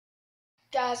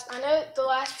guys, I know the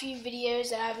last few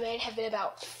videos that I've made have been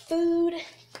about food.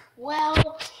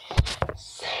 Well,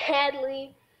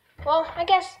 sadly, well, I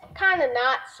guess kind of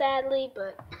not sadly,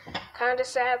 but kind of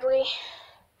sadly,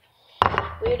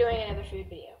 we're doing another food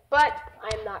video. But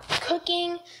I'm not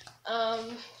cooking.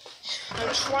 I'm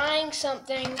trying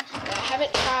something that I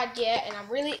haven't tried yet, and I'm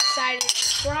really excited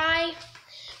to try.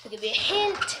 I'll give you a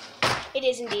hint. It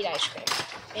is indeed ice cream.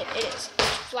 It is.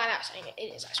 Flat out saying it.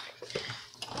 It is ice cream.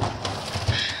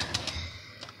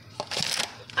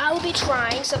 I will be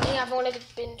trying something I've wanted to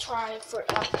try.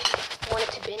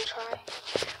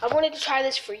 I've wanted to try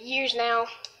this for years now.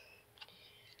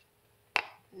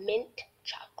 Mint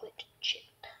chocolate chip.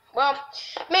 Well,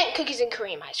 mint cookies and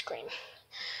cream ice cream.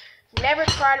 Never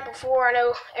tried it before. I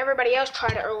know everybody else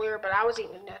tried it earlier, but I was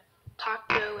eating a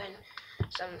taco and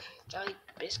some jelly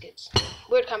biscuits.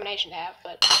 Weird combination to have,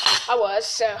 but I was,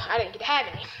 so I didn't get to have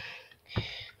any.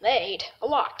 They ate a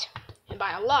lot. And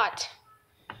by a lot,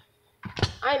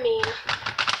 I mean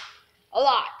a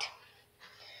lot.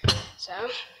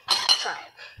 So, try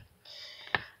it.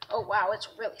 Oh wow, it's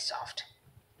really soft.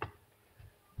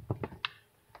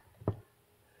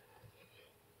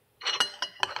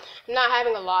 I'm not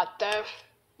having a lot though,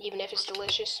 even if it's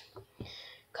delicious,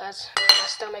 because my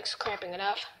stomach's cramping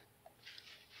enough.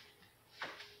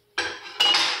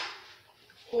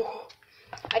 Ooh.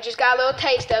 I just got a little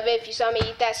taste of it. If you saw me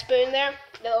eat that spoon there,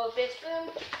 the little bit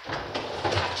spoon,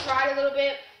 I tried a little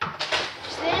bit.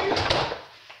 Then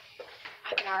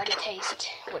I can already taste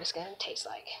what it's going to taste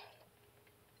like.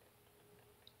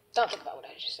 Don't think about what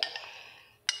I just said.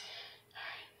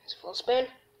 Alright, it's a full spoon.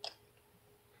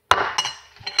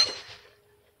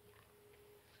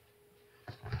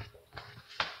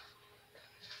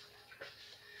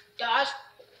 Guys,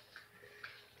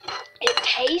 it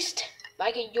tastes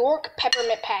like a York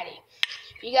peppermint patty.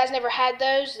 If you guys never had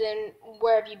those, then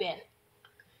where have you been?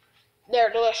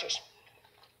 They're delicious.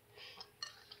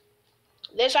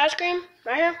 This ice cream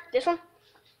right here, this one,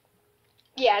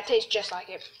 yeah, it tastes just like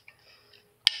it.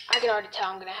 I can already tell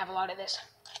I'm going to have a lot of this.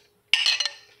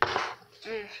 That's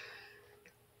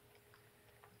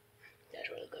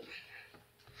really good.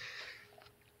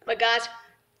 But guys,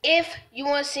 if you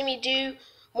want to see me do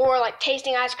more like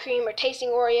tasting ice cream or tasting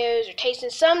Oreos or tasting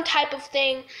some type of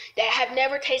thing that I have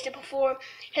never tasted before,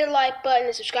 hit the like button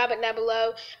and subscribe button down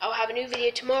below. I will have a new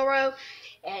video tomorrow,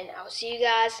 and I will see you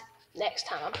guys next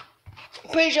time. I'm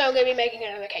pretty sure I'm going to be making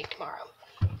another cake tomorrow.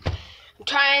 I'm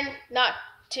trying not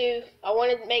to. I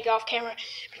want to make it off camera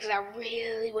because I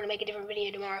really want to make a different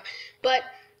video tomorrow. But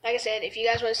like I said, if you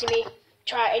guys want to see me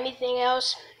try anything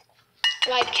else,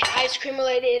 like ice cream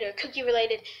related or cookie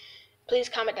related, please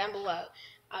comment down below.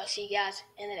 I'll see you guys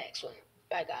in the next one.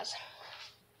 Bye, guys.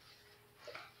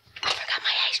 I forgot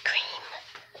my ice cream.